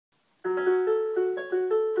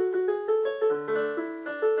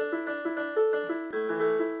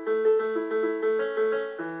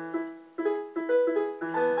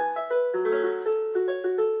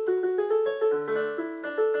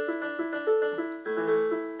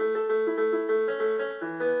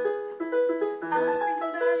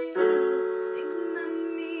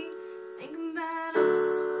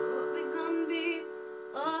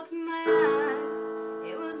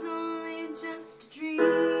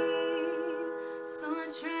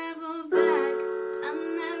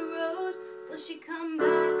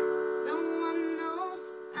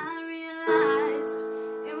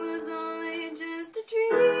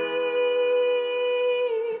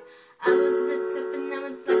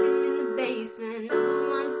basement,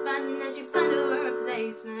 #1 spot, and now she find a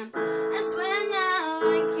replacement. I swear now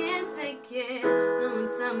I can't take it, knowing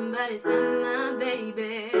somebody's got my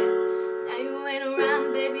baby. Now you ain't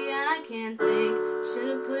around, baby, I can't think.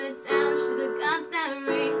 Should've put it down, should've got that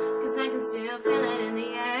ring, 'cause I can still feel it in the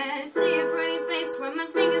air. See your pretty face, run my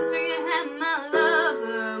fingers through your hair. My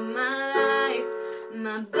lover, my life,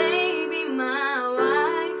 my baby, my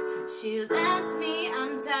wife. She left me,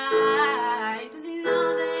 I'm tired, 'cause you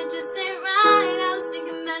know that it just ain't right. I was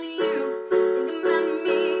thinking about you, thinking about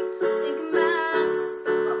me, thinking about us,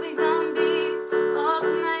 what we gon' be.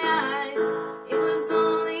 Open my eyes, it was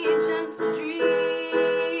only just a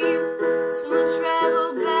dream. So I travel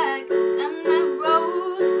back down that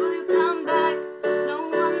road. Will you come back? No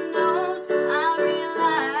one knows. I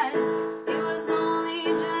realized it was only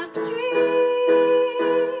just a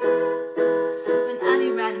dream. When I be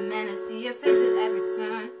riding, man, I see your face at every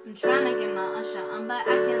turn. I'm trying to get my usher on, but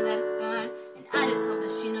I can't let it burn. And I just hope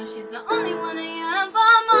that she knows she's the only one I yearn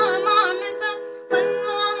for. More and more I miss her. When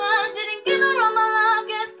love didn't give her all my love,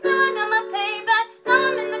 guess now I got my payback. Now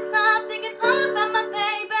I'm in the club thinking all about my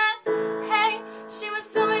baby. Hey, she was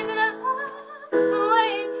so easy to love, but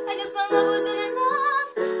wait, I guess my love wasn't enough.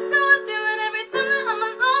 Going through it every time that I'm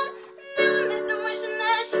alone. Now I'm missing, wishing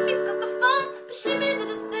that she pick up the phone, but she made the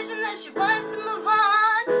decision that she wanted to move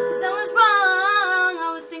on. 'Cause I was wrong, I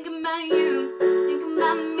was thinking about you, thinking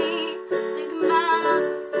about me, thinking about us,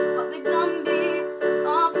 what we gon' be.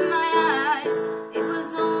 Open my eyes, it was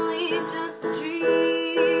only just a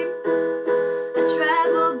dream. I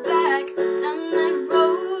travel back down that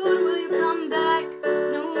road. Will you come back?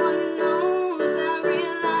 No one knows. I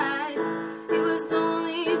realized it was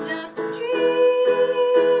only just a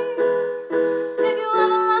dream. If you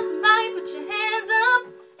ever love somebody, put your hands up.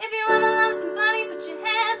 If you ever love somebody, put your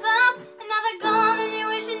hands up. And now they're gone and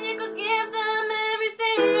you're wishing you could give them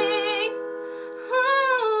everything.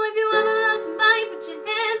 Oh, if you ever love somebody, put your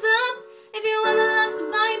hands up. If you ever love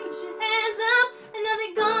somebody, put your hands up. And now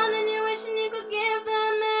they're gone and you're wishing you could give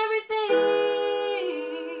them everything.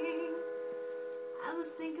 I was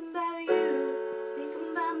thinking about you.